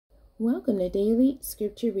Welcome to Daily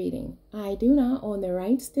Scripture Reading. I do not own the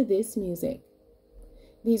rights to this music.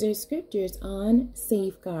 These are scriptures on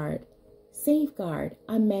safeguard. Safeguard,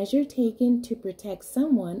 a measure taken to protect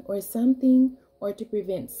someone or something or to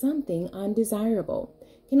prevent something undesirable.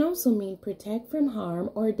 Can also mean protect from harm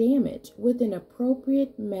or damage with an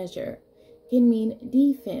appropriate measure. Can mean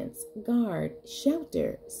defense, guard,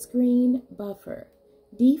 shelter, screen, buffer,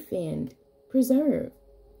 defend, preserve.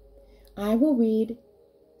 I will read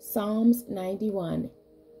Psalms 91,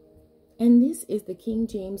 and this is the King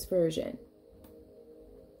James Version.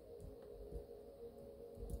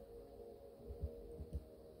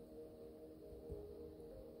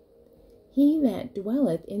 He that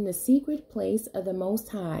dwelleth in the secret place of the Most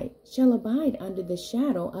High shall abide under the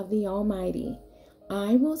shadow of the Almighty.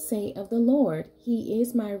 I will say of the Lord, He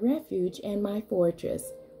is my refuge and my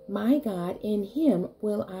fortress. My God, in Him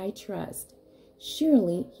will I trust.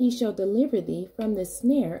 Surely He shall deliver thee from the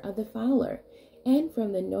snare of the fowler, and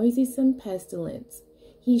from the noisome pestilence.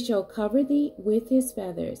 He shall cover thee with His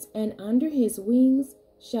feathers, and under His wings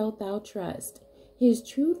shalt thou trust. His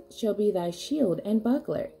truth shall be thy shield and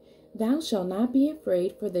buckler. Thou shalt not be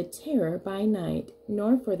afraid for the terror by night,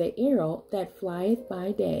 nor for the arrow that flieth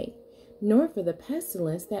by day, nor for the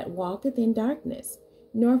pestilence that walketh in darkness,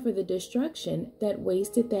 nor for the destruction that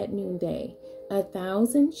wasteth at noonday.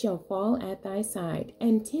 1,000 shall fall at thy side,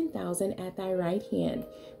 and 10,000 at thy right hand,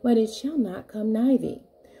 but it shall not come nigh thee.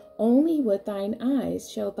 Only with thine eyes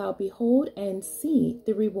shalt thou behold and see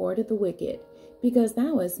the reward of the wicked, because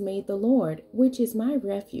thou hast made the Lord, which is my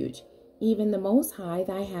refuge, even the Most High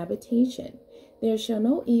thy habitation. There shall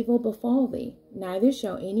no evil befall thee, neither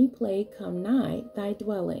shall any plague come nigh thy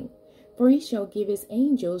dwelling. For He shall give His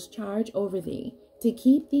angels charge over thee, to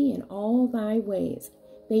keep thee in all thy ways.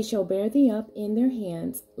 They shall bear thee up in their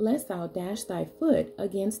hands, lest thou dash thy foot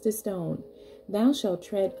against a stone. Thou shalt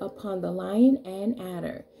tread upon the lion and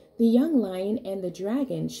adder. The young lion and the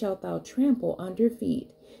dragon shalt thou trample under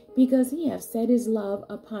feet. Because He hath set His love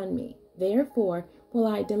upon me, therefore will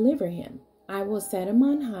I deliver him. I will set him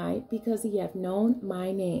on high, because he hath known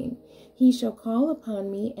my name. He shall call upon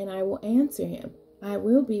me, and I will answer him. I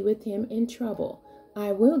will be with him in trouble.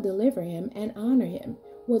 I will deliver him and honor him.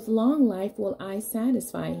 With long life will I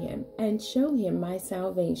satisfy him and show him my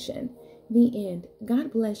salvation. The end.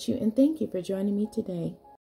 God bless you, and thank you for joining me today.